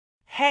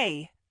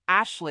Hey,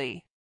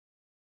 Ashley.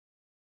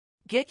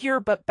 Get your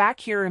butt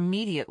back here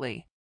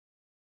immediately.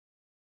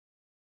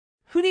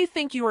 Who do you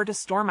think you are to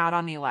storm out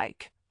on me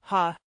like,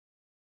 huh?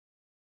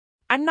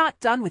 I'm not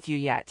done with you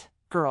yet,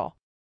 girl.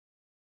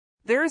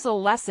 There is a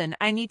lesson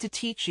I need to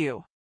teach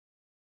you.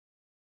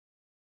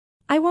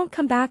 I won't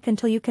come back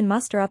until you can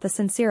muster up a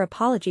sincere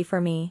apology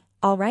for me,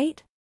 all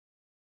right?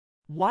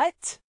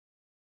 What?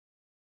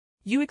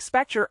 You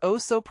expect your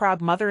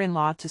oh-so-proud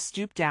mother-in-law to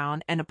stoop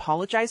down and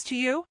apologize to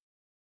you?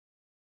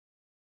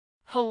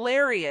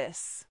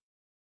 Hilarious.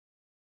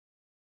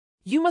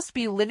 You must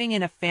be living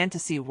in a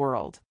fantasy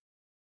world.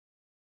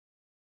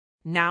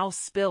 Now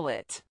spill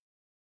it.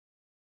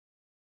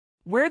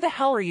 Where the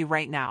hell are you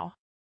right now?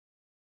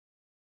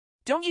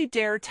 Don't you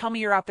dare tell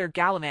me you're out there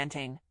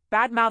gallivanting,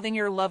 bad-mouthing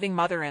your loving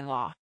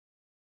mother-in-law.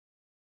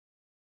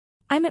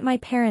 I'm at my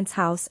parents'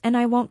 house and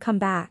I won't come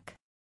back.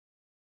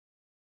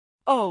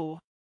 Oh.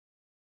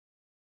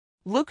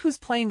 Look who's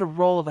playing the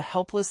role of a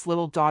helpless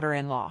little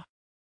daughter-in-law.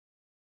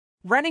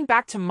 Running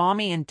back to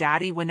mommy and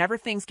daddy whenever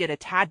things get a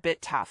tad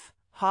bit tough,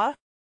 huh?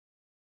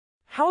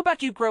 How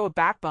about you grow a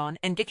backbone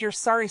and get your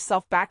sorry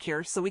self back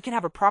here so we can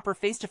have a proper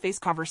face-to-face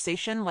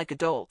conversation like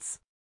adults?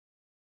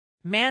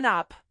 Man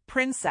up,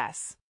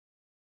 princess.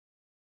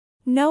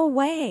 No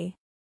way.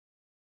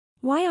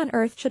 Why on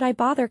earth should I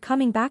bother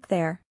coming back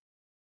there?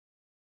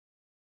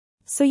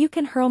 So you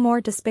can hurl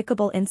more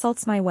despicable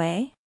insults my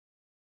way?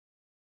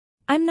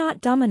 I'm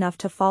not dumb enough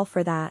to fall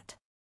for that.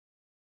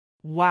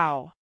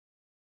 Wow.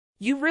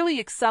 You really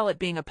excel at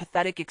being a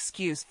pathetic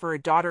excuse for a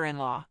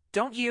daughter-in-law,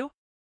 don't you?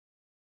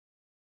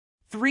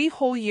 3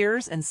 whole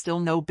years and still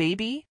no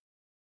baby?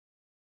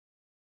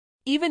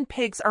 Even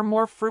pigs are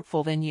more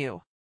fruitful than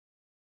you.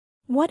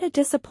 What a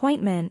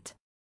disappointment.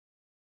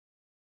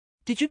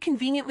 Did you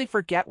conveniently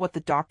forget what the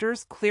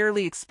doctors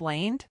clearly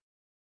explained?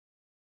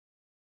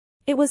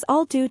 It was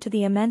all due to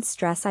the immense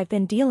stress I've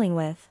been dealing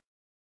with.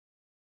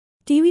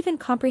 Do you even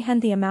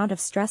comprehend the amount of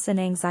stress and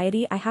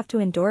anxiety I have to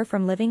endure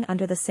from living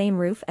under the same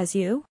roof as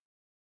you?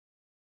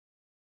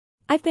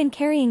 I've been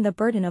carrying the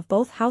burden of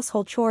both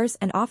household chores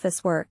and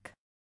office work.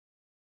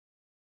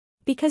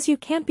 Because you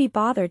can't be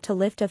bothered to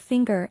lift a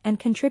finger and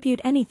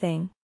contribute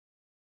anything.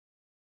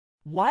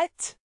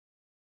 What?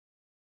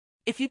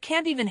 If you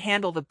can't even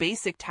handle the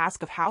basic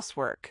task of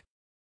housework,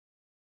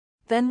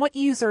 then what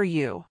use are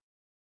you?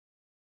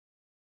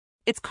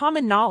 It's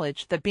common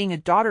knowledge that being a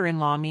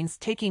daughter-in-law means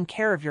taking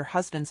care of your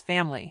husband's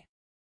family.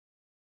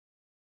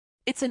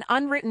 It's an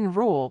unwritten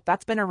rule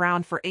that's been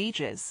around for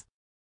ages.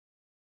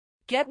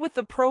 Get with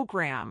the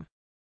program.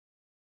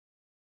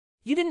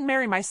 You didn't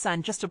marry my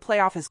son just to play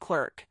off his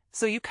clerk,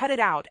 so you cut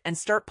it out and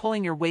start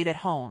pulling your weight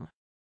at home.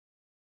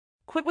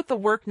 Quit with the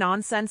work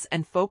nonsense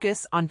and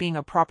focus on being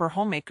a proper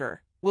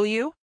homemaker, will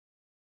you?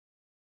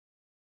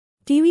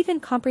 Do you even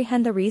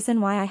comprehend the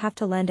reason why I have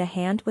to lend a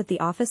hand with the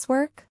office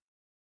work?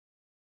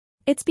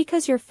 It's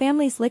because your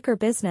family's liquor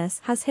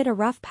business has hit a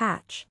rough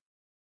patch.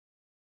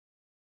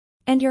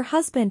 And your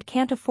husband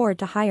can't afford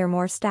to hire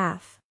more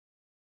staff.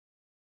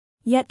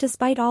 Yet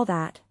despite all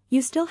that,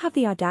 you still have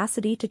the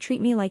audacity to treat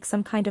me like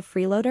some kind of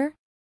freeloader?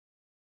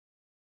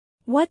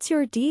 What's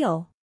your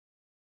deal?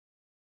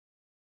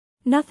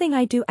 Nothing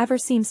I do ever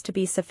seems to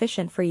be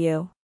sufficient for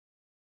you.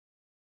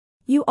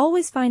 You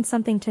always find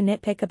something to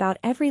nitpick about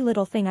every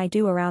little thing I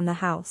do around the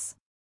house.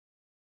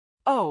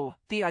 Oh,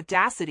 the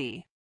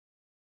audacity.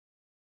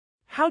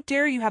 How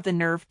dare you have the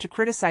nerve to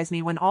criticize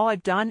me when all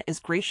I've done is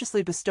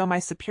graciously bestow my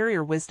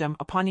superior wisdom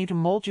upon you to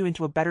mold you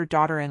into a better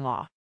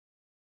daughter-in-law.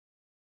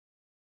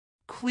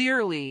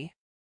 Clearly.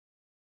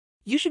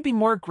 You should be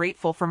more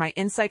grateful for my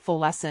insightful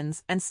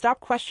lessons and stop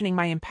questioning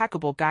my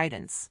impeccable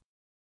guidance.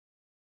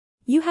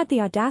 You had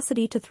the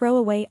audacity to throw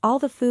away all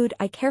the food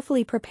I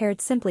carefully prepared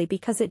simply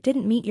because it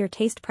didn't meet your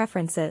taste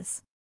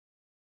preferences.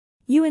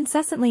 You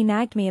incessantly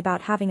nagged me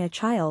about having a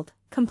child,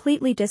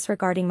 completely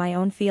disregarding my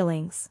own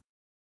feelings.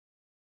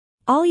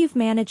 All you've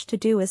managed to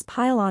do is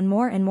pile on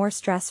more and more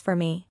stress for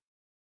me.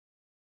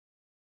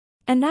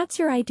 And that's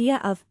your idea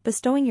of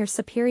bestowing your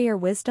superior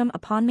wisdom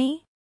upon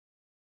me?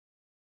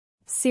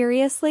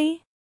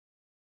 Seriously?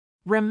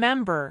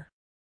 Remember,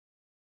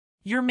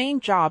 your main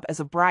job as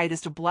a bride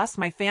is to bless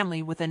my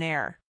family with an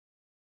heir.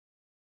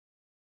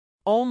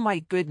 Oh my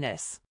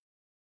goodness.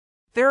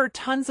 There are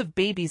tons of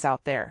babies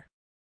out there.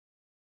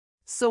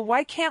 So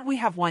why can't we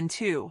have one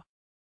too?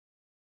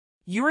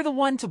 You're the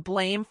one to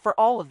blame for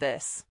all of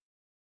this.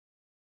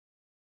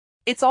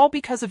 It's all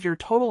because of your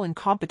total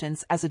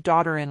incompetence as a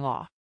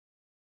daughter-in-law.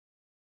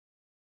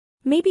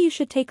 Maybe you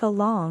should take a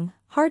long,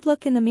 hard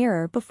look in the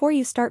mirror before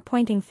you start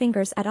pointing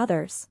fingers at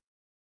others.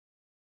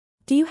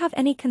 Do you have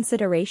any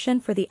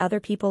consideration for the other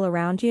people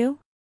around you?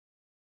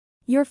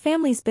 Your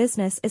family's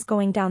business is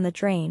going down the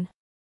drain.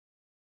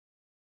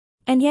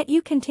 And yet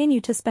you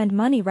continue to spend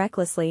money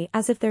recklessly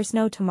as if there's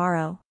no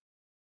tomorrow.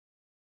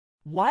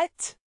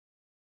 What?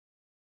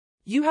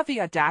 You have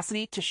the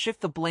audacity to shift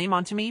the blame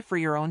onto me for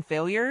your own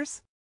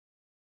failures?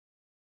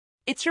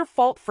 It's your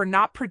fault for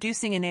not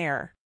producing an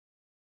heir.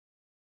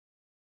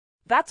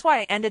 That's why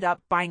I ended up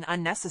buying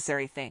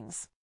unnecessary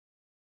things.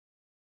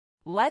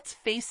 Let's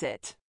face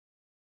it.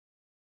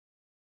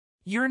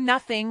 You're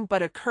nothing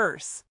but a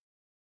curse.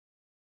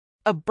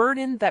 A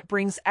burden that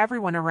brings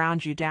everyone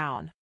around you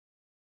down.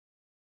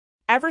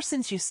 Ever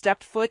since you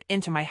stepped foot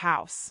into my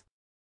house,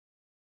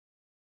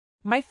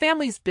 my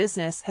family's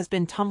business has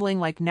been tumbling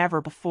like never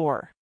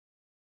before.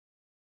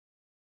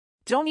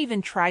 Don't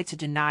even try to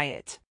deny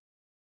it.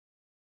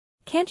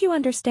 Can't you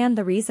understand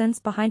the reasons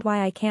behind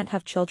why I can't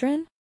have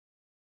children?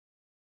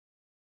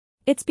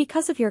 It's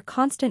because of your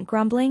constant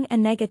grumbling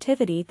and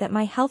negativity that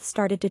my health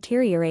started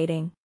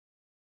deteriorating.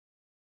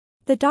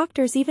 The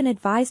doctors even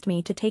advised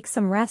me to take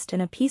some rest in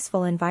a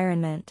peaceful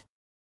environment.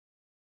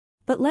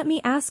 But let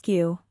me ask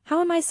you, how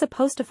am I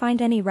supposed to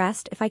find any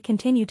rest if I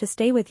continue to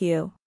stay with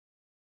you?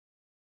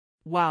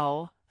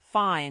 Well,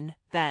 fine,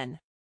 then.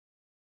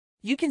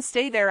 You can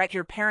stay there at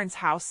your parents'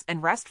 house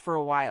and rest for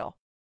a while.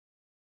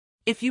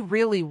 If you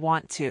really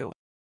want to.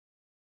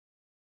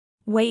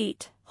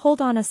 Wait,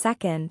 hold on a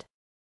second.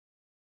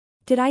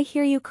 Did I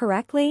hear you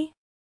correctly?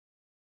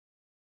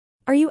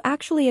 Are you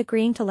actually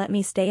agreeing to let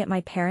me stay at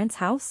my parents'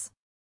 house?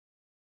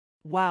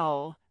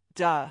 Well,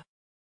 duh.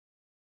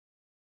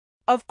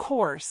 Of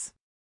course.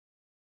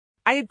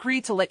 I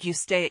agreed to let you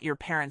stay at your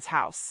parents'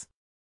 house.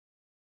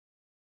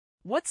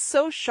 What's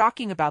so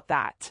shocking about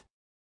that?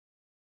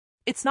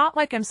 It's not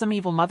like I'm some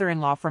evil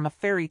mother-in-law from a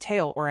fairy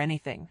tale or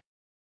anything.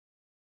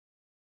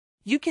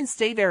 You can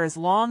stay there as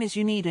long as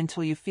you need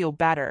until you feel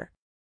better.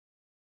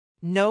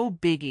 No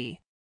biggie.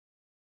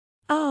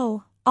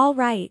 Oh, all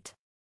right.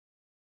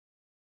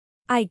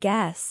 I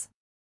guess.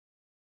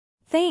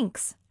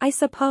 Thanks, I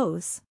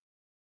suppose.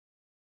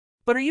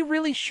 But are you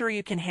really sure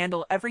you can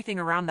handle everything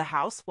around the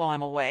house while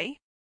I'm away?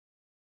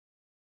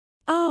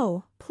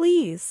 Oh,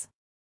 please.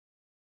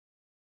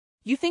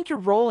 You think your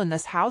role in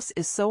this house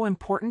is so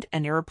important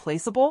and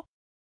irreplaceable?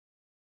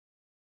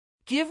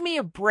 Give me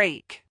a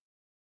break.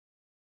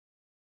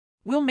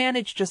 We'll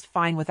manage just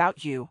fine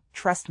without you,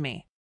 trust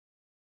me.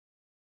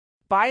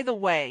 By the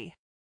way,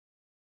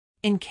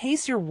 in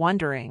case you're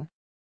wondering,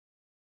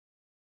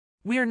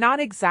 we are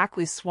not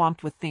exactly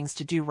swamped with things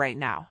to do right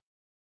now.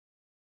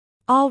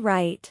 All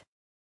right.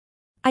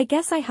 I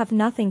guess I have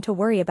nothing to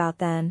worry about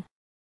then.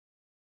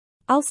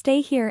 I'll stay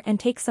here and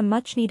take some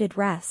much-needed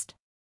rest.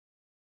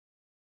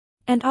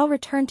 And I'll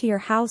return to your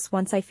house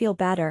once I feel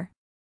better.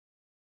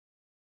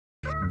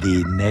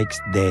 The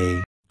next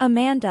day.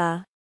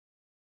 Amanda.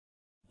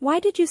 Why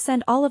did you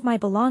send all of my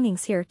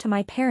belongings here to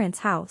my parents'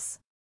 house?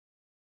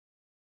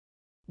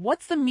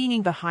 What's the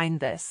meaning behind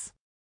this?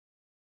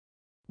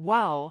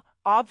 Well,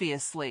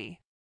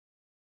 obviously.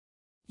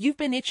 You've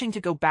been itching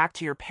to go back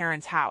to your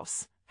parents'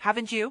 house,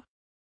 haven't you?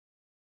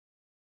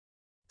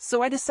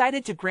 So I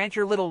decided to grant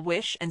your little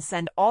wish and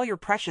send all your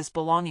precious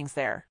belongings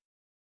there.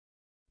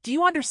 Do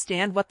you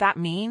understand what that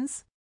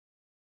means?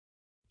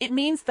 It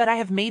means that I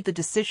have made the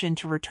decision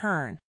to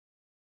return.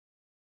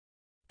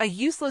 A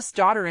useless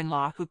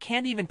daughter-in-law who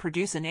can't even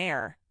produce an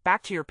heir,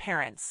 back to your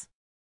parents.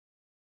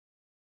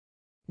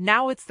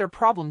 Now it's their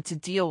problem to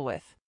deal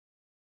with.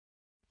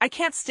 I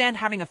can't stand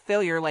having a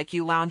failure like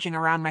you lounging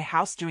around my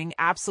house doing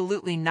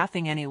absolutely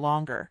nothing any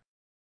longer.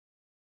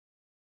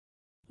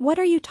 What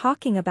are you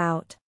talking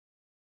about?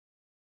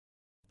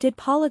 Did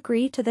Paul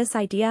agree to this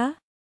idea?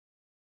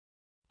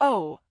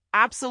 Oh,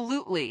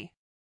 absolutely.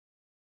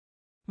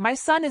 My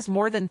son is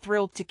more than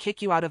thrilled to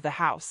kick you out of the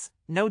house,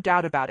 no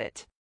doubt about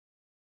it.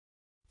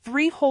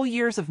 3 whole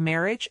years of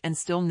marriage and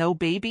still no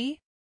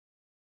baby?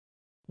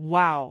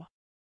 Wow.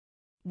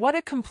 What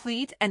a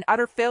complete and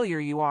utter failure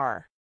you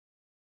are.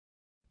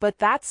 But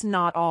that's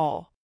not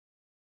all.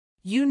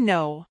 You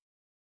know,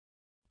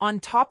 on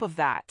top of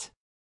that,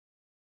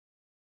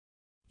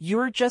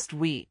 you're just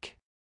weak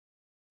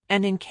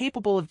and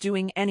incapable of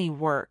doing any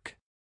work.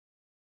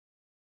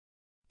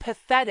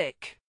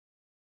 Pathetic.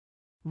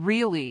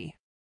 Really.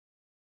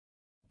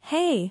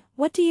 Hey,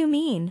 what do you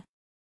mean?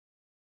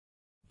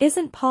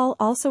 Isn't Paul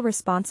also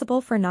responsible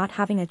for not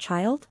having a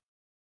child?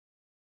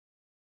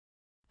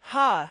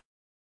 Huh.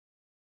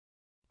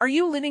 Are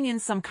you living in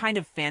some kind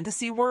of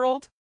fantasy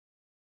world?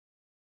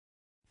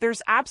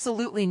 There's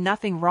absolutely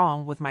nothing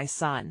wrong with my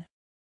son.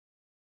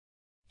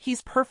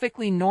 He's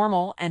perfectly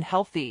normal and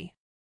healthy.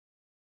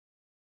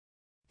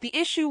 The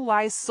issue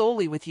lies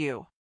solely with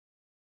you.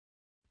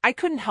 I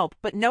couldn't help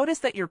but notice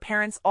that your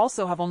parents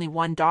also have only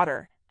one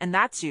daughter, and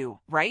that's you,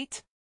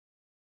 right?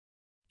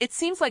 It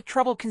seems like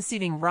trouble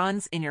conceiving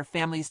runs in your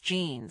family's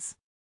genes.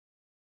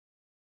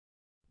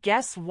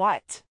 Guess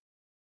what?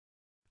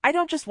 I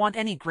don't just want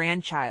any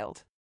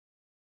grandchild.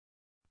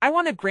 I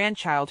want a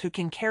grandchild who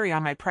can carry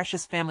on my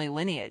precious family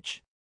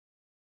lineage.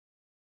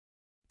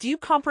 Do you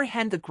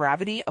comprehend the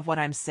gravity of what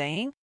I'm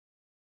saying?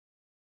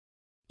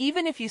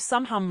 Even if you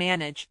somehow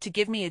manage to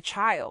give me a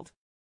child,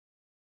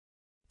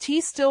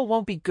 T still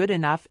won't be good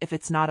enough if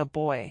it's not a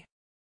boy.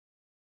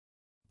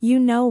 You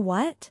know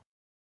what?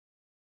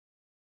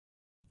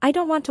 I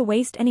don't want to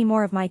waste any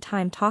more of my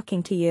time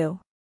talking to you.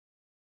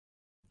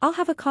 I'll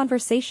have a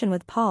conversation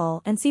with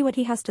Paul and see what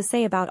he has to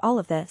say about all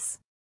of this.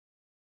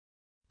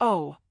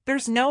 Oh,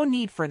 there's no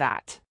need for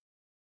that.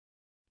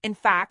 In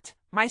fact,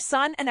 my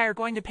son and I are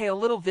going to pay a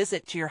little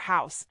visit to your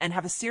house and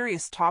have a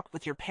serious talk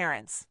with your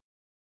parents.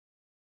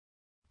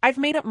 I've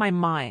made up my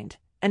mind,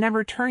 and I'm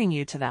returning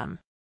you to them.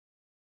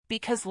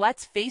 Because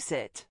let's face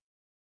it,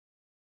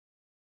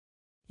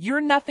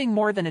 you're nothing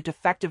more than a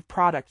defective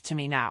product to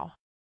me now.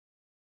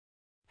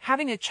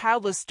 Having a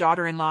childless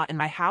daughter-in-law in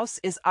my house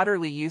is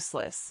utterly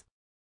useless.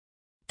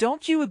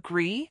 Don't you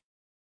agree?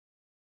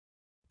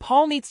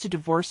 Paul needs to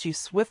divorce you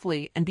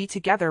swiftly and be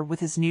together with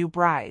his new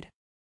bride.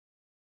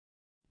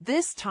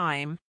 This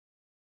time,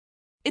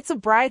 it's a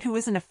bride who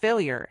isn't a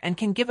failure and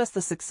can give us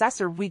the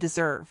successor we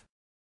deserve.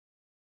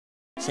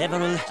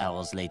 Several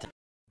hours later.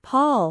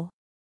 Paul,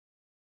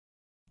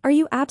 are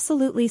you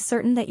absolutely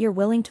certain that you're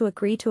willing to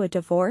agree to a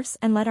divorce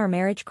and let our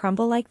marriage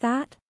crumble like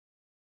that?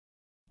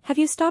 Have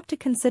you stopped to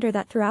consider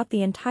that throughout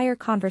the entire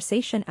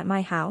conversation at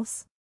my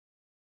house?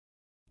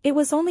 It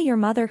was only your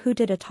mother who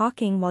did a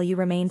talking while you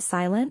remained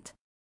silent.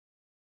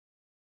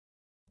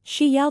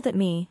 She yelled at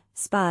me,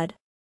 Spud.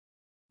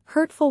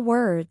 Hurtful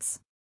words.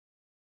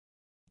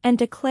 And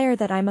declare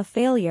that I'm a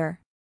failure.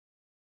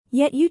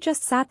 Yet you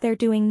just sat there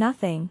doing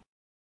nothing.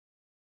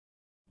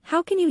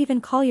 How can you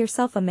even call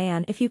yourself a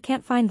man if you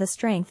can't find the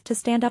strength to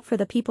stand up for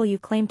the people you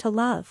claim to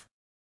love?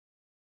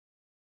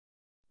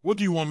 What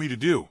do you want me to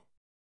do?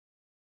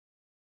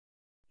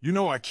 You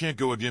know I can't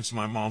go against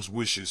my mom's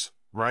wishes,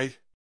 right?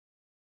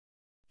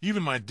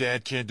 Even my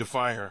dad can't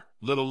defy her,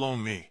 let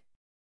alone me.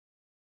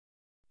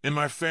 In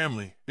my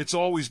family, it's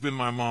always been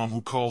my mom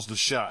who calls the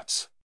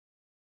shots.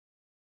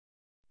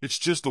 It's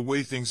just the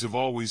way things have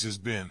always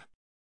been.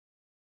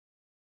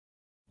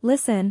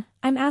 Listen,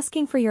 I'm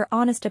asking for your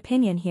honest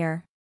opinion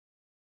here.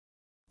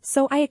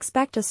 So I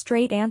expect a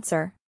straight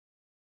answer.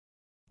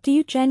 Do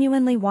you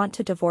genuinely want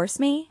to divorce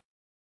me?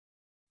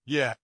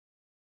 Yeah.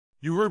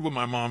 You heard what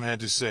my mom had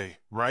to say,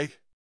 right?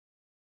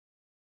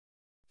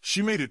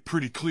 She made it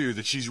pretty clear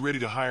that she's ready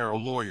to hire a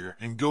lawyer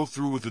and go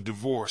through with the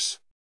divorce.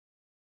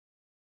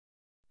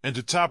 And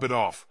to top it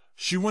off,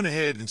 she went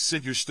ahead and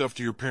sent your stuff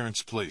to your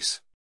parents'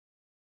 place.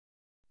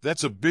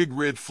 That's a big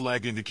red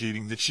flag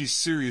indicating that she's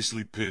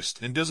seriously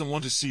pissed and doesn't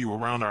want to see you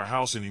around our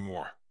house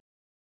anymore.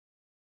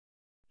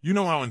 You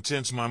know how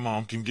intense my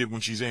mom can get when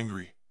she's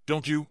angry,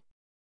 don't you?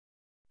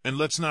 And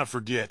let's not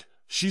forget,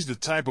 she's the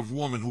type of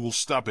woman who will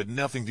stop at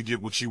nothing to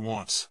get what she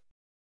wants.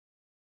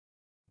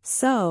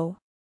 So,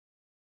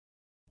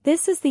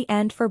 this is the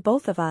end for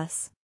both of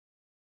us.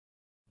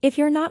 If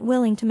you're not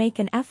willing to make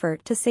an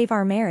effort to save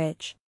our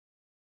marriage,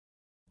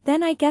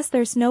 then I guess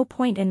there's no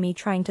point in me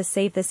trying to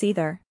save this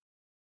either.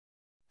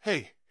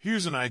 Hey,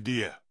 here's an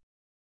idea.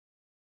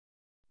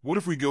 What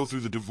if we go through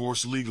the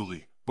divorce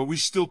legally, but we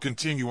still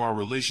continue our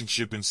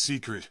relationship in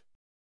secret?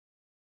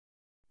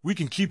 We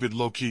can keep it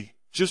low-key,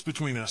 just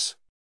between us.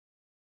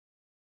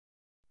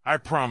 I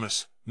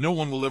promise, no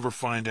one will ever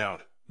find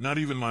out, not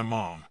even my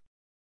mom.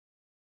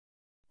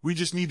 We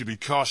just need to be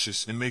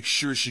cautious and make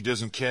sure she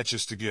doesn't catch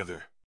us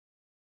together.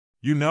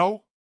 You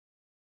know?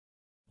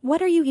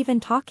 What are you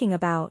even talking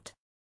about?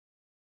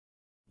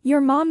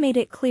 Your mom made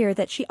it clear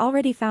that she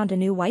already found a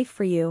new wife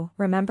for you,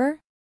 remember?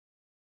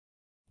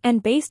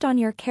 And based on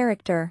your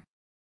character,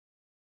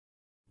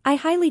 I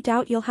highly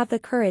doubt you'll have the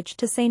courage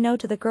to say no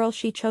to the girl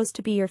she chose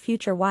to be your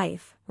future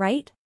wife,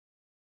 right?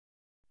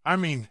 I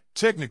mean,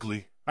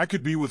 technically, I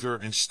could be with her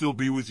and still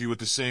be with you at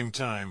the same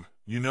time,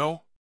 you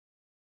know?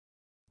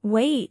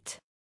 Wait.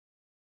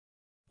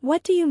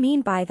 What do you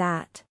mean by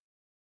that?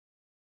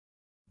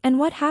 And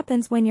what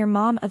happens when your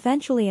mom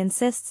eventually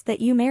insists that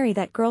you marry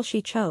that girl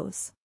she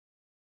chose?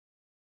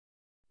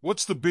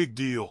 What's the big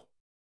deal?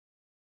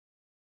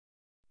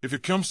 If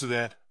it comes to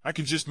that, I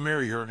can just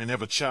marry her and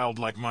have a child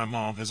like my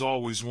mom has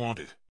always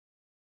wanted.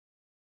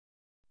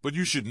 But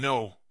you should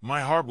know,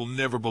 my heart will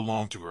never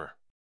belong to her.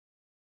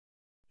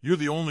 You're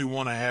the only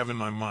one I have in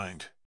my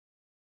mind.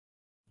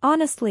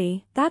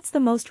 Honestly, that's the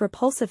most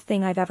repulsive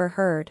thing I've ever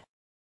heard.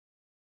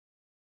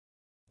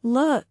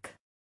 Look.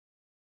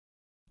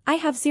 I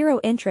have zero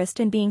interest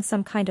in being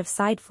some kind of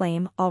side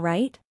flame,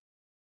 alright?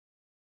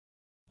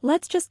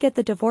 Let's just get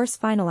the divorce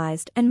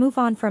finalized and move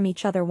on from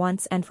each other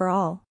once and for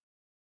all.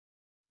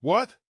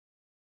 What?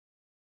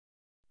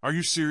 Are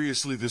you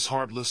seriously this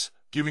heartless,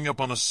 giving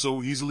up on us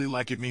so easily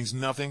like it means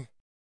nothing?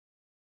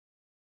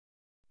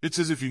 It's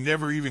as if you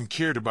never even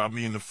cared about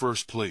me in the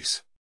first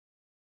place.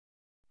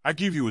 I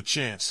gave you a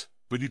chance,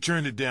 but you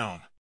turned it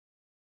down.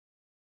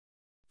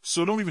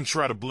 So don't even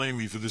try to blame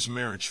me for this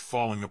marriage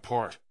falling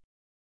apart.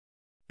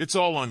 It's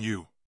all on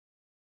you.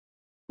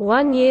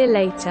 1 year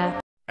later.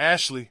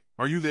 Ashley,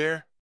 are you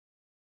there?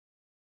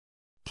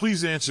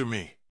 Please answer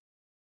me.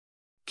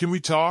 Can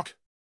we talk?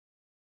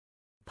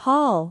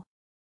 Paul.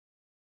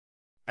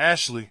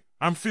 Ashley,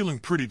 I'm feeling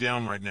pretty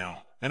down right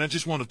now, and I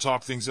just want to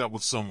talk things out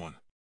with someone.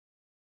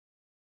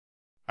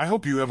 I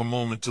hope you have a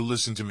moment to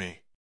listen to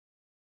me.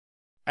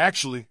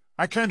 Actually,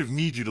 I kind of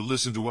need you to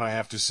listen to what I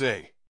have to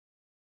say.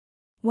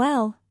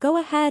 Well, go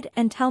ahead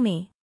and tell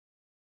me.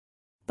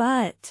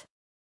 But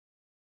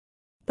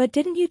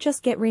didn't you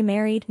just get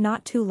remarried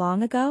not too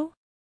long ago?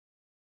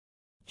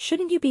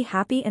 Shouldn't you be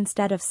happy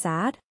instead of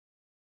sad?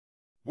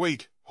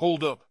 Wait,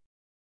 Hold up.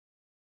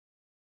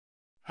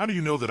 How do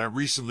you know that I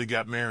recently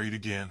got married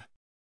again?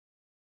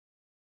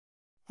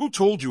 Who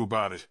told you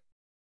about it?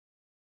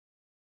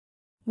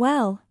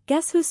 Well,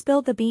 guess who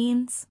spilled the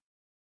beans?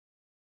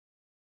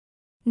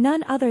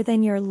 None other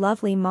than your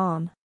lovely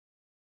mom.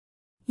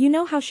 You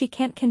know how she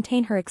can't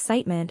contain her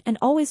excitement and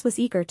always was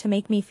eager to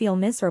make me feel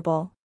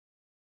miserable.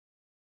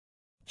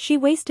 She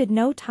wasted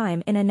no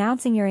time in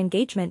announcing your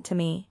engagement to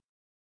me.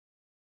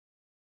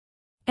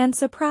 And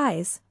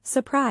surprise,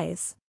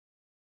 surprise.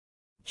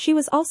 She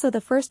was also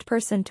the first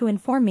person to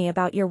inform me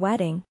about your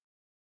wedding.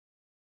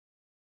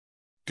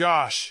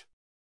 Gosh.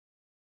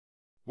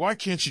 Why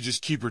can't she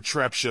just keep her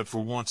trap shut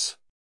for once?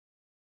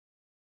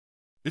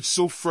 It's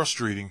so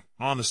frustrating,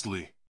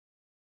 honestly.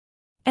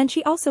 And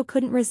she also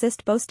couldn't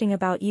resist boasting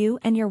about you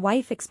and your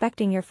wife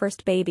expecting your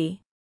first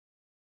baby.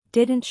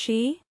 Didn't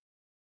she?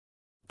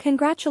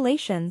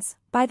 Congratulations,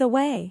 by the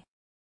way.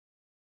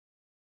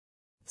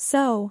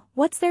 So,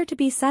 what's there to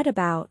be said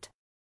about?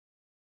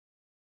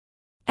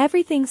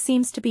 Everything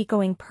seems to be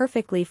going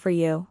perfectly for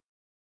you.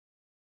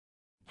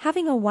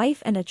 Having a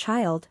wife and a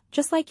child,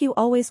 just like you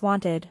always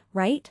wanted,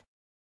 right?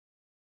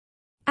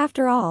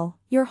 After all,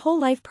 your whole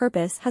life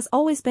purpose has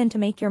always been to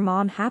make your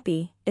mom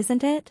happy,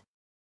 isn't it?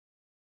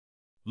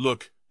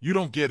 Look, you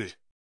don't get it.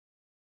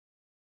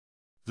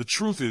 The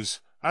truth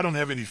is, I don't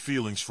have any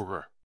feelings for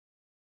her.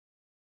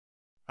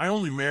 I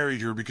only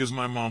married her because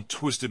my mom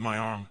twisted my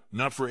arm,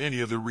 not for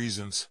any other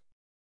reasons.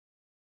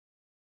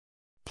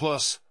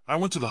 Plus, I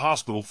went to the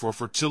hospital for a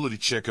fertility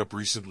checkup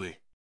recently.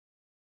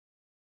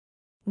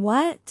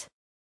 What?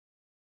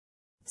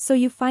 So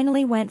you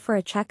finally went for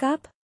a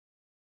checkup?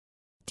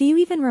 Do you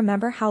even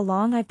remember how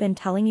long I've been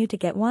telling you to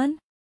get one?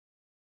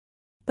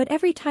 But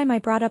every time I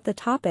brought up the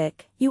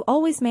topic, you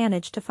always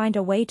managed to find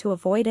a way to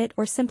avoid it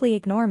or simply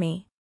ignore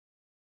me.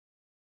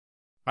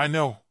 I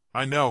know.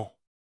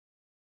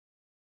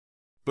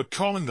 But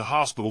calling the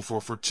hospital for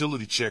a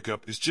fertility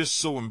checkup is just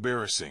so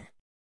embarrassing.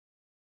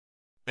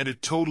 And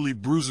it totally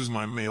bruises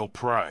my male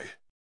pride.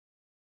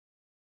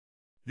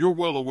 You're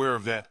well aware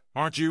of that,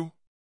 aren't you?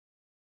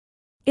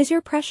 Is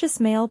your precious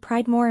male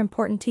pride more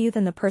important to you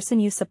than the person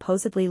you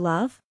supposedly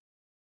love?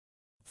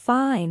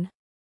 Fine.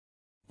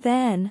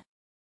 Then.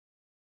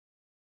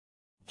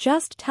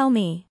 Just tell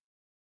me.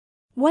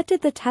 What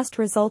did the test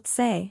results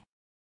say?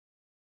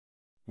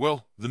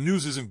 Well, the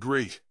news isn't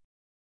great.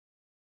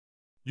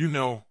 You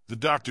know, the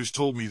doctors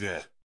told me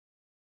that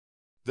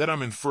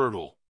I'm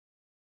infertile.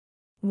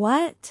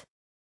 What?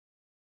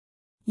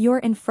 You're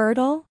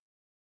infertile?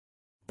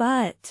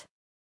 But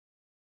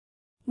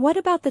what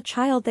about the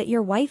child that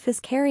your wife is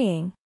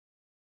carrying?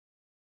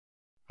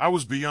 I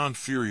was beyond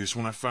furious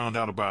when I found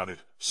out about it,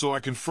 so I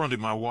confronted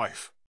my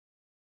wife.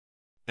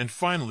 And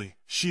finally,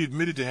 she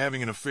admitted to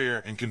having an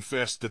affair and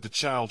confessed that the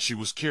child she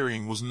was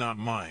carrying was not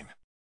mine.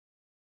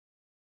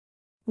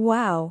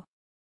 Wow.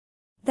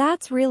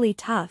 That's really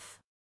tough.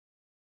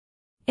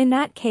 In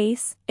that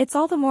case, it's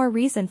all the more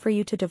reason for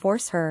you to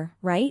divorce her,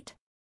 right?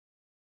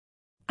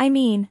 I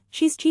mean,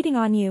 she's cheating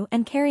on you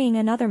and carrying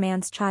another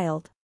man's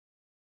child.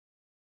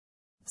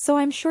 So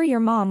I'm sure your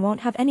mom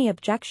won't have any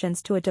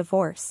objections to a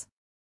divorce.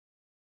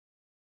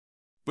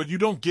 But you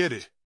don't get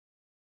it.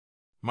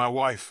 My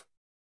wife.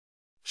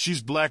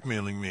 She's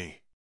blackmailing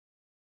me.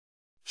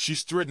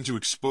 She's threatened to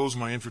expose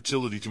my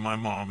infertility to my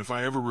mom if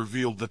I ever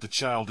revealed that the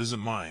child isn't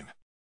mine.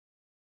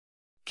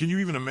 Can you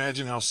even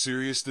imagine how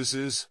serious this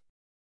is?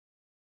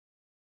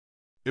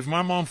 If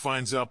my mom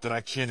finds out that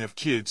I can't have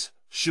kids,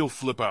 she'll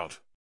flip out.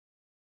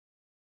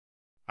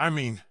 I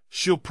mean,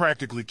 she'll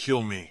practically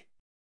kill me.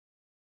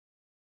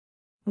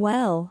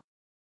 Well,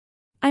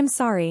 I'm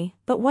sorry,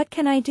 but what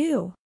can I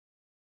do?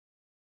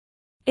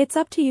 It's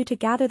up to you to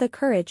gather the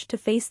courage to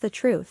face the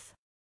truth.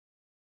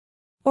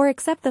 Or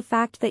accept the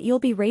fact that you'll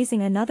be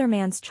raising another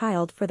man's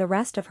child for the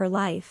rest of her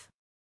life.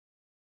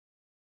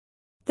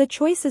 The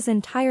choice is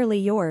entirely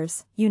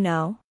yours, you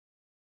know.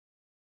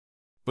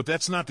 But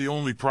that's not the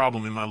only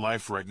problem in my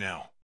life right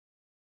now.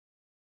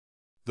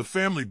 The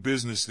family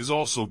business is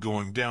also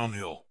going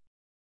downhill.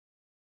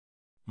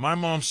 My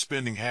mom's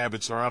spending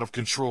habits are out of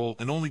control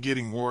and only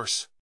getting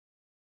worse.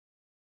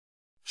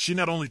 She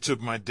not only took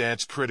my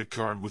dad's credit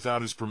card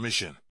without his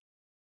permission,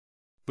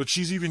 but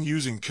she's even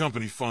using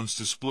company funds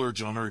to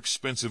splurge on her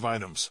expensive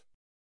items.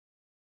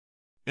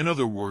 In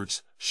other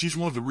words, she's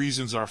one of the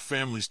reasons our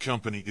family's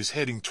company is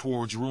heading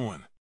towards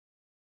ruin.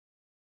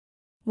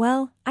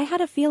 Well, I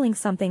had a feeling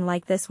something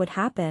like this would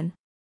happen.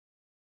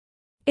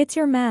 It's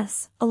your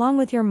mess, along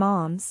with your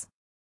mom's.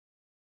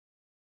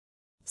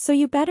 So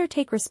you better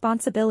take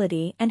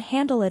responsibility and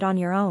handle it on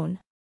your own.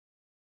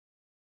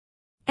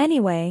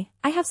 Anyway,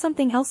 I have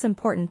something else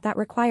important that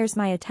requires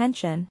my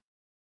attention.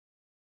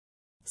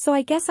 So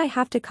I guess I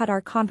have to cut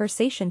our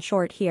conversation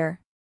short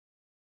here.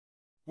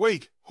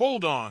 Wait,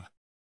 hold on.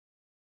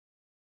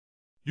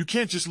 You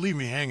can't just leave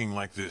me hanging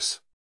like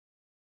this.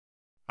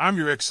 I'm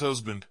your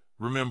ex-husband,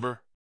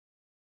 remember?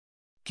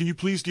 Can you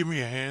please give me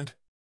a hand?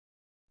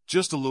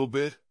 Just a little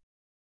bit?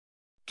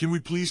 Can we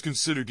please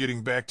consider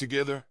getting back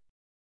together?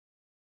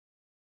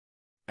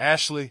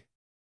 Ashley?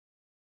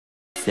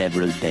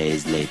 Several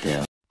days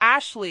later.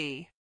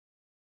 Ashley!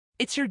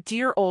 It's your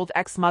dear old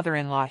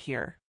ex-mother-in-law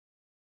here.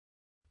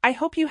 I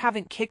hope you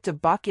haven't kicked a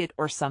bucket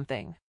or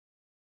something.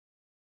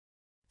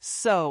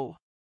 So,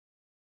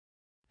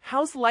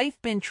 how's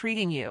life been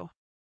treating you?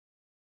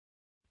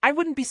 I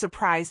wouldn't be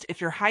surprised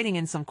if you're hiding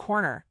in some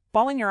corner,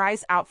 bawling your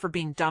eyes out for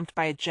being dumped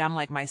by a gem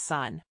like my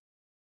son.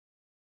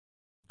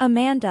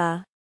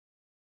 Amanda.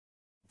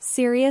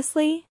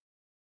 Seriously?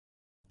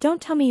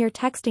 Don't tell me you're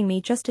texting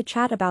me just to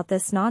chat about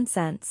this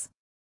nonsense.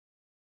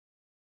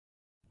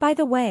 By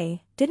the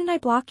way, didn't I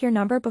block your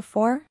number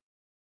before?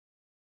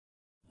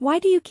 Why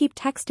do you keep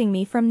texting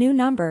me from new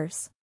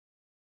numbers?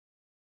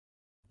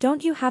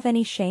 Don't you have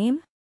any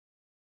shame?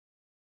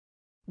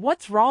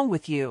 What's wrong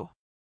with you?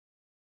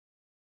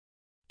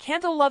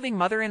 Can't a loving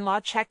mother-in-law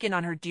check in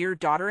on her dear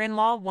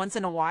daughter-in-law once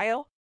in a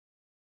while?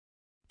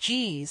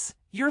 Geez,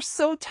 you're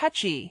so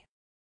touchy.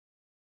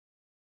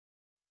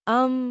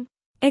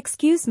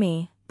 Excuse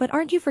me, but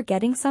aren't you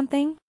forgetting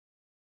something?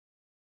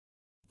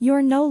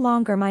 You're no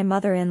longer my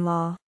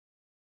mother-in-law.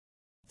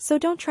 So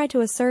don't try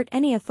to assert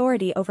any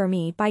authority over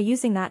me by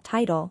using that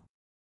title.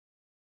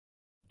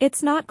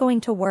 It's not going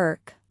to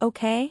work,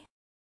 okay?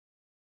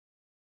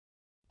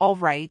 All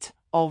right,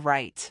 all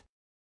right.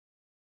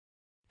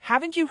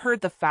 Haven't you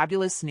heard the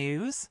fabulous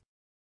news?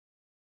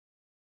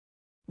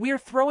 We are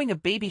throwing a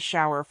baby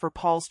shower for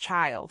Paul's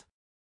child.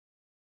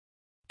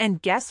 And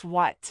guess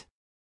what?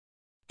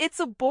 It's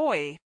a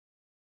boy.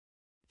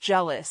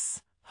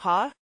 Jealous,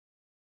 huh?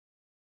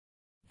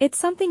 It's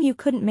something you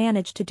couldn't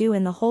manage to do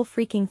in the whole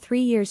freaking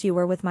 3 years you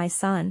were with my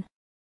son.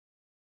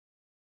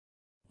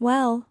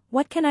 Well,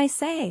 what can I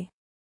say?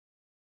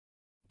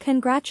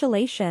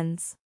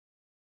 Congratulations.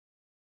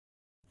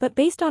 But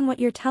based on what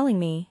you're telling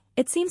me,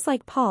 it seems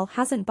like Paul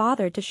hasn't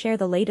bothered to share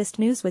the latest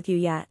news with you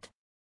yet.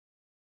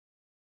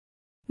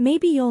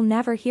 Maybe you'll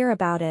never hear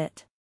about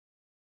it.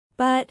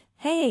 But,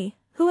 hey,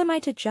 who am I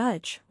to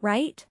judge,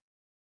 right?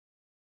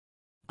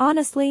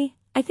 Honestly,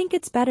 I think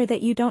it's better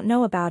that you don't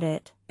know about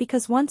it,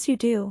 because once you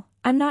do,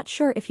 I'm not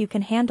sure if you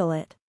can handle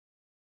it.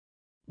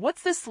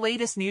 What's this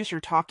latest news you're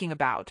talking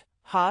about,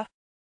 huh?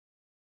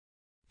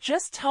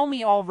 Just tell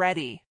me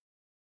already.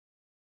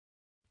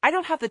 I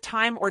don't have the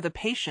time or the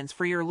patience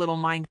for your little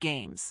mind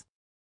games.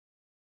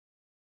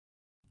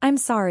 I'm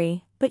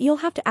sorry, but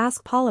you'll have to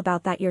ask Paul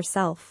about that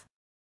yourself.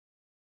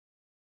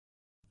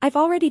 I've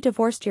already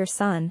divorced your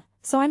son,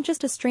 so I'm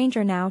just a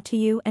stranger now to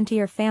you and to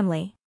your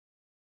family.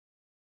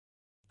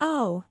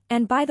 Oh,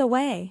 and by the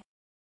way,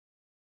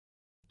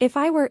 if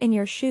I were in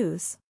your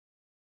shoes,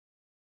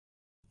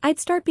 I'd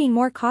start being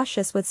more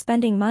cautious with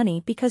spending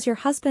money because your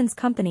husband's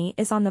company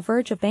is on the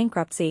verge of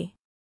bankruptcy.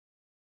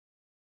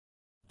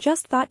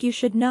 Just thought you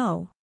should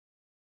know.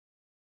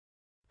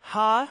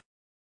 Huh?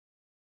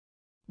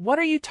 What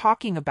are you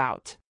talking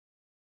about?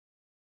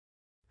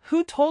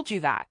 Who told you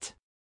that?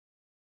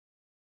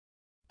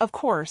 Of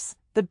course,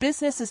 the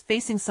business is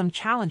facing some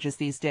challenges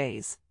these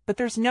days, but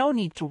there's no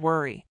need to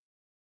worry.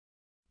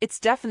 It's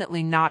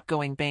definitely not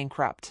going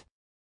bankrupt.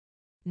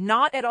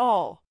 Not at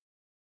all.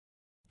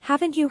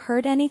 Haven't you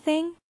heard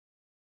anything?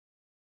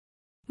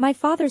 My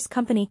father's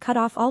company cut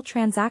off all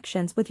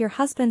transactions with your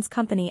husband's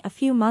company a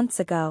few months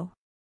ago.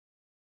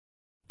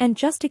 And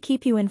just to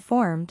keep you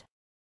informed,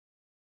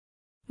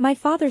 my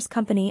father's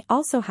company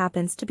also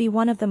happens to be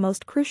one of the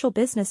most crucial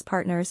business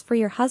partners for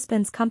your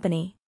husband's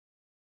company.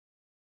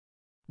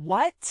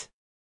 What?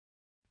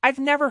 I've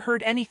never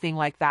heard anything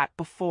like that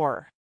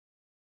before.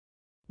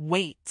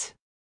 Wait.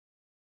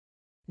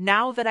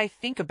 Now that I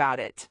think about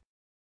it,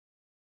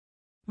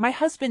 my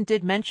husband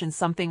did mention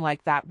something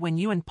like that when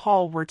you and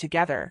Paul were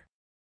together.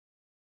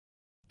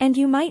 And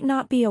you might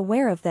not be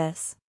aware of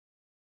this,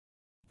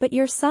 but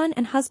your son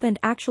and husband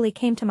actually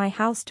came to my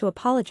house to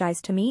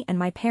apologize to me and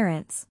my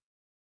parents.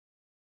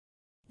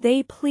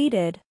 They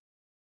pleaded,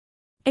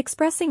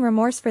 expressing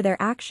remorse for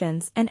their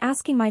actions and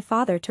asking my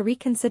father to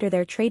reconsider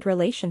their trade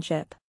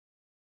relationship.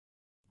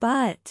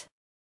 But,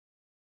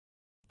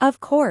 of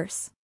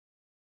course,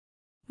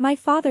 my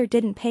father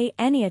didn't pay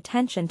any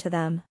attention to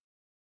them.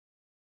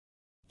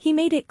 He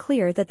made it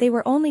clear that they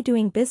were only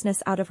doing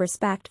business out of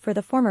respect for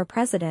the former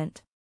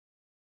president.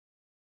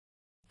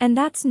 And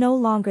that's no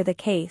longer the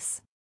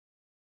case.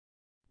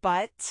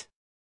 But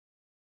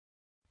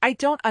I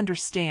don't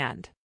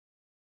understand.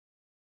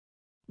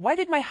 Why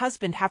did my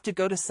husband have to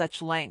go to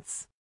such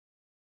lengths?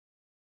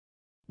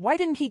 Why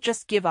didn't he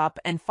just give up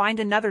and find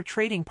another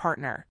trading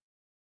partner?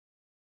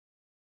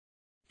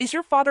 Is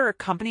your father a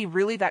company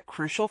really that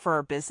crucial for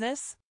our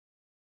business?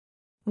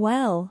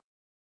 Well,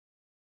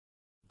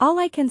 all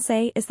I can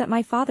say is that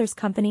my father's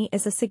company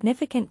is a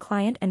significant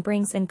client and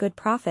brings in good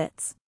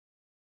profits.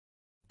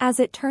 As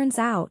it turns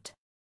out,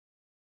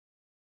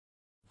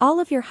 all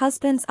of your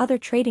husband's other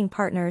trading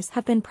partners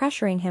have been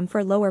pressuring him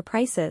for lower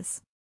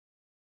prices,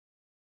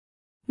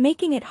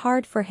 making it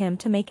hard for him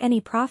to make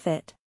any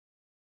profit.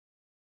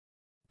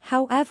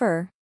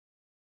 However,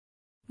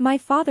 my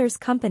father's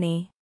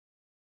company,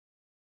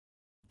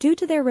 due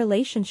to their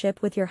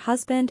relationship with your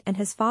husband and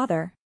his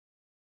father,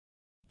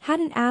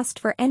 hadn't asked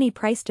for any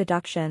price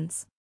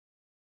deductions.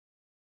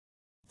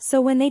 So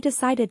when they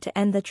decided to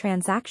end the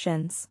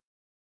transactions,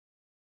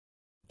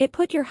 it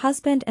put your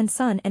husband and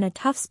son in a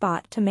tough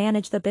spot to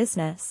manage the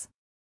business.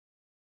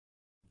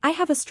 I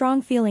have a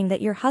strong feeling that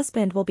your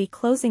husband will be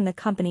closing the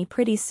company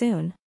pretty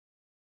soon.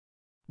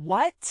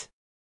 What?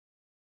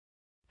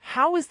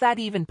 How is that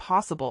even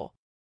possible?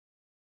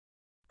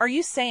 Are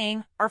you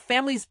saying our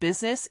family's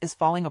business is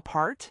falling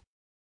apart?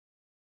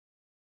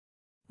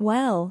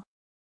 Well,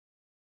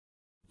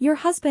 your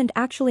husband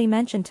actually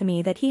mentioned to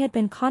me that he had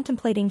been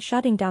contemplating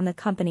shutting down the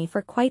company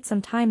for quite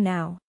some time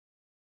now,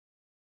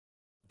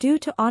 due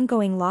to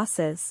ongoing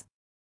losses.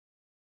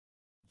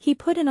 He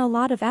put in a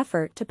lot of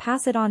effort to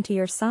pass it on to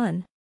your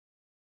son.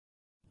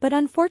 But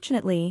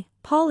unfortunately,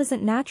 Paul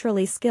isn't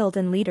naturally skilled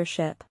in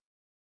leadership.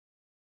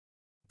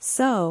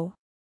 So,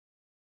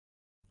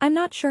 I'm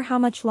not sure how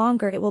much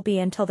longer it will be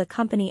until the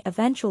company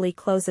eventually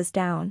closes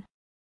down.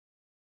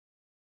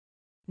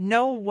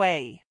 No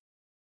way.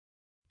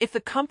 If the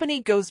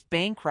company goes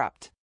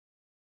bankrupt,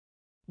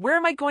 where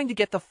am I going to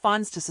get the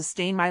funds to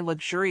sustain my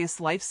luxurious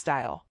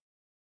lifestyle?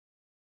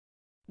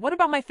 What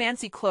about my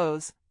fancy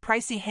clothes,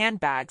 pricey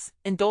handbags,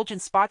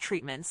 indulgent spa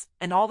treatments,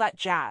 and all that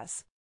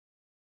jazz?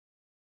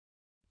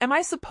 Am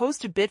I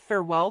supposed to bid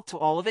farewell to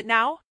all of it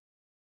now?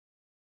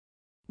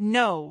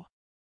 No.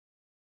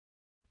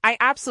 I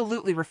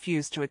absolutely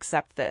refuse to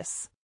accept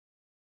this.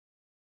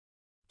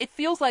 It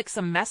feels like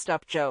some messed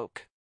up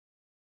joke.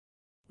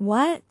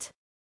 What?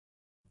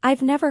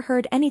 I've never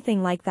heard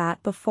anything like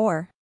that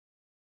before.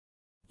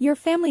 Your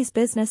family's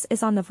business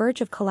is on the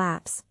verge of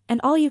collapse, and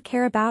all you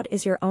care about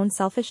is your own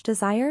selfish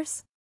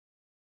desires?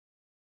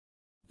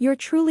 You're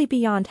truly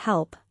beyond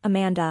help,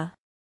 Amanda.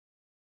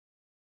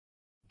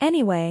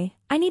 Anyway,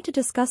 I need to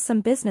discuss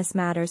some business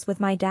matters with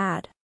my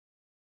dad.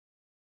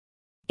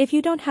 If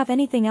you don't have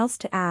anything else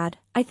to add,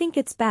 I think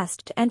it's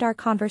best to end our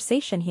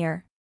conversation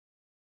here.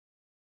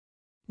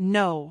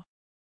 No.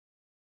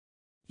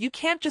 You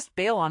can't just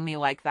bail on me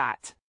like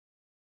that.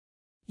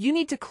 You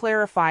need to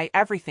clarify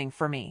everything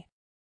for me.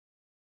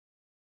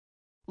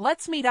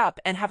 Let's meet up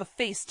and have a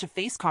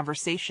face-to-face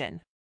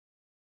conversation.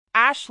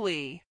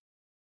 Ashley.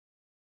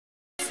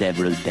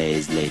 Several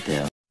days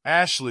later.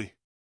 Ashley,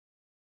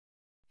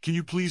 can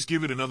you please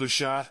give it another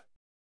shot?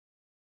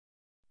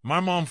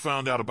 My mom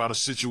found out about a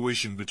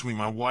situation between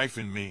my wife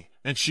and me,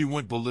 and she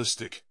went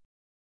ballistic.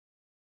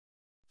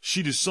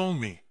 She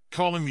disowned me,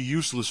 calling me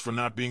useless for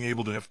not being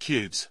able to have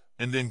kids,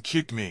 and then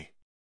kicked me.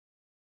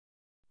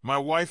 My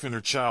wife and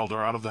her child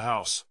are out of the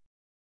house.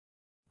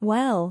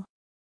 Well,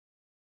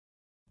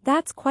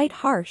 that's quite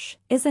harsh,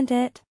 isn't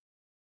it?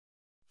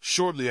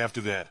 Shortly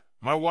after that,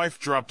 my wife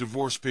dropped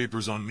divorce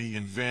papers on me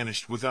and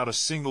vanished without a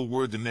single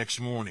word the next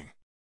morning.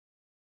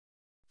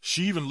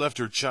 She even left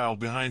her child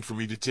behind for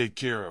me to take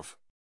care of.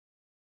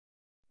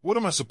 What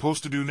am I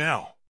supposed to do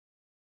now?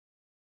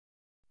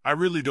 I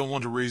really don't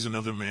want to raise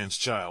another man's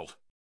child.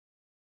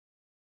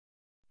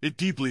 It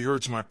deeply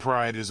hurts my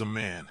pride as a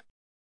man.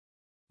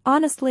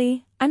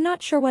 Honestly, I'm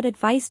not sure what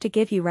advice to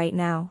give you right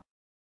now.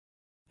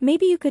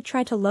 Maybe you could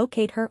try to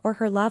locate her or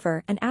her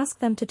lover and ask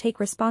them to take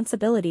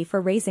responsibility for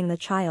raising the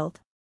child.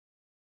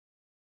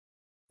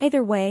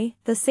 Either way,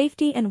 the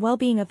safety and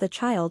well-being of the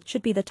child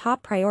should be the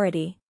top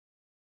priority.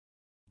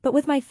 But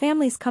with my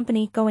family's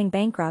company going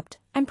bankrupt,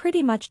 I'm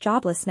pretty much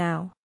jobless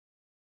now.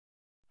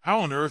 How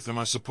on earth am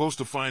I supposed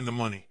to find the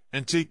money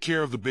and take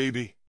care of the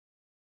baby?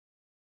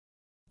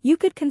 You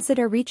could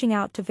consider reaching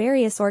out to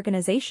various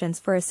organizations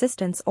for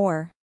assistance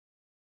or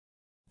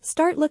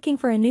start looking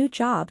for a new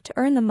job to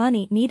earn the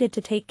money needed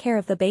to take care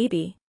of the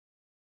baby.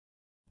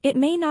 It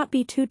may not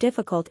be too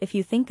difficult if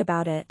you think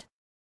about it.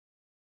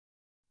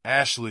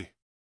 Ashley,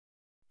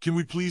 can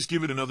we please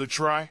give it another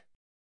try?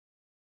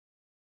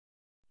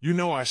 You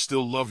know I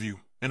still love you,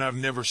 and I've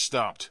never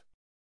stopped.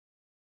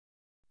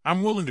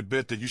 I'm willing to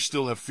bet that you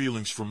still have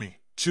feelings for me,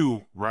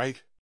 too,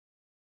 right?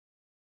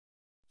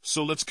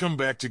 So let's come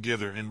back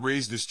together and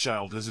raise this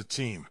child as a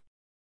team.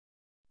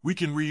 We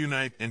can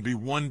reunite and be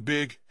one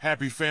big,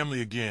 happy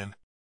family again.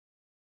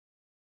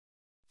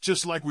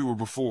 Just like we were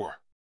before.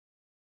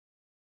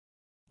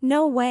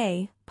 No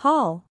way,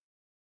 Paul.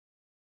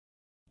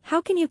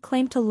 How can you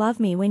claim to love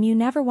me when you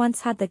never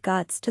once had the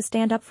guts to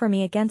stand up for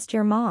me against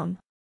your mom?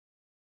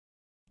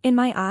 In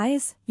my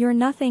eyes, you're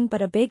nothing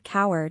but a big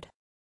coward.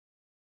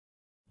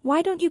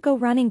 Why don't you go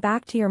running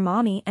back to your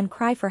mommy and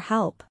cry for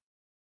help?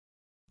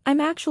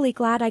 I'm actually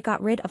glad I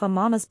got rid of a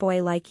mama's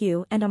boy like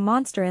you and a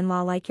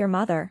monster-in-law like your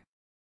mother.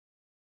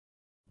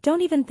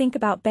 Don't even think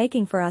about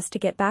begging for us to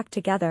get back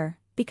together,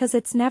 because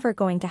it's never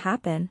going to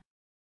happen.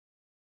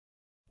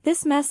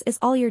 This mess is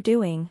all you're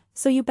doing,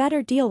 so you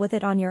better deal with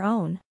it on your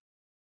own.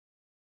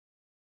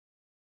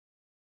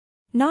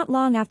 Not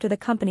long after the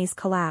companies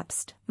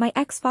collapsed, my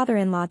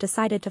ex-father-in-law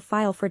decided to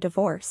file for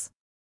divorce,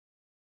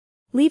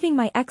 leaving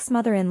my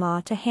ex-mother-in-law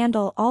to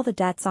handle all the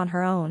debts on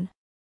her own.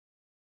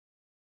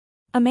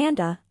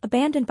 Amanda,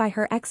 abandoned by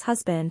her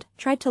ex-husband,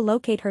 tried to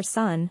locate her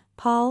son,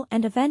 Paul,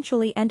 and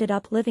eventually ended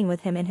up living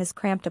with him in his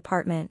cramped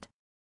apartment.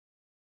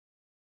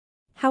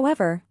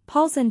 However,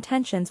 Paul's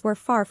intentions were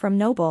far from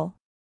noble.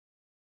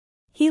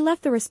 He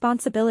left the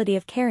responsibility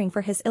of caring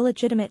for his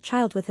illegitimate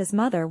child with his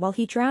mother while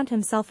he drowned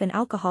himself in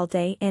alcohol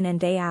day in and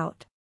day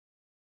out.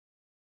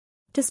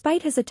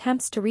 Despite his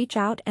attempts to reach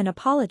out and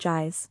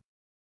apologize,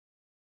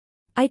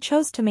 I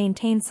chose to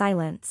maintain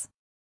silence.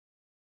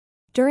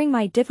 During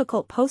my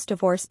difficult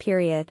post-divorce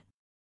period,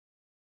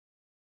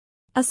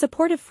 a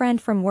supportive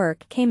friend from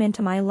work came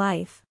into my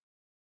life.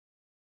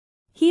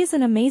 He is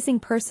an amazing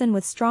person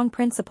with strong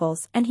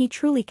principles, and he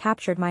truly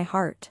captured my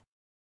heart.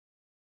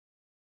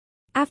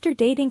 After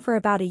dating for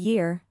about a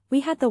year,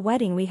 we had the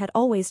wedding we had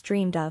always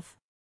dreamed of.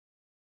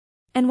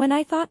 And when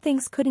I thought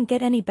things couldn't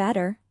get any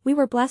better, we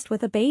were blessed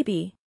with a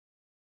baby.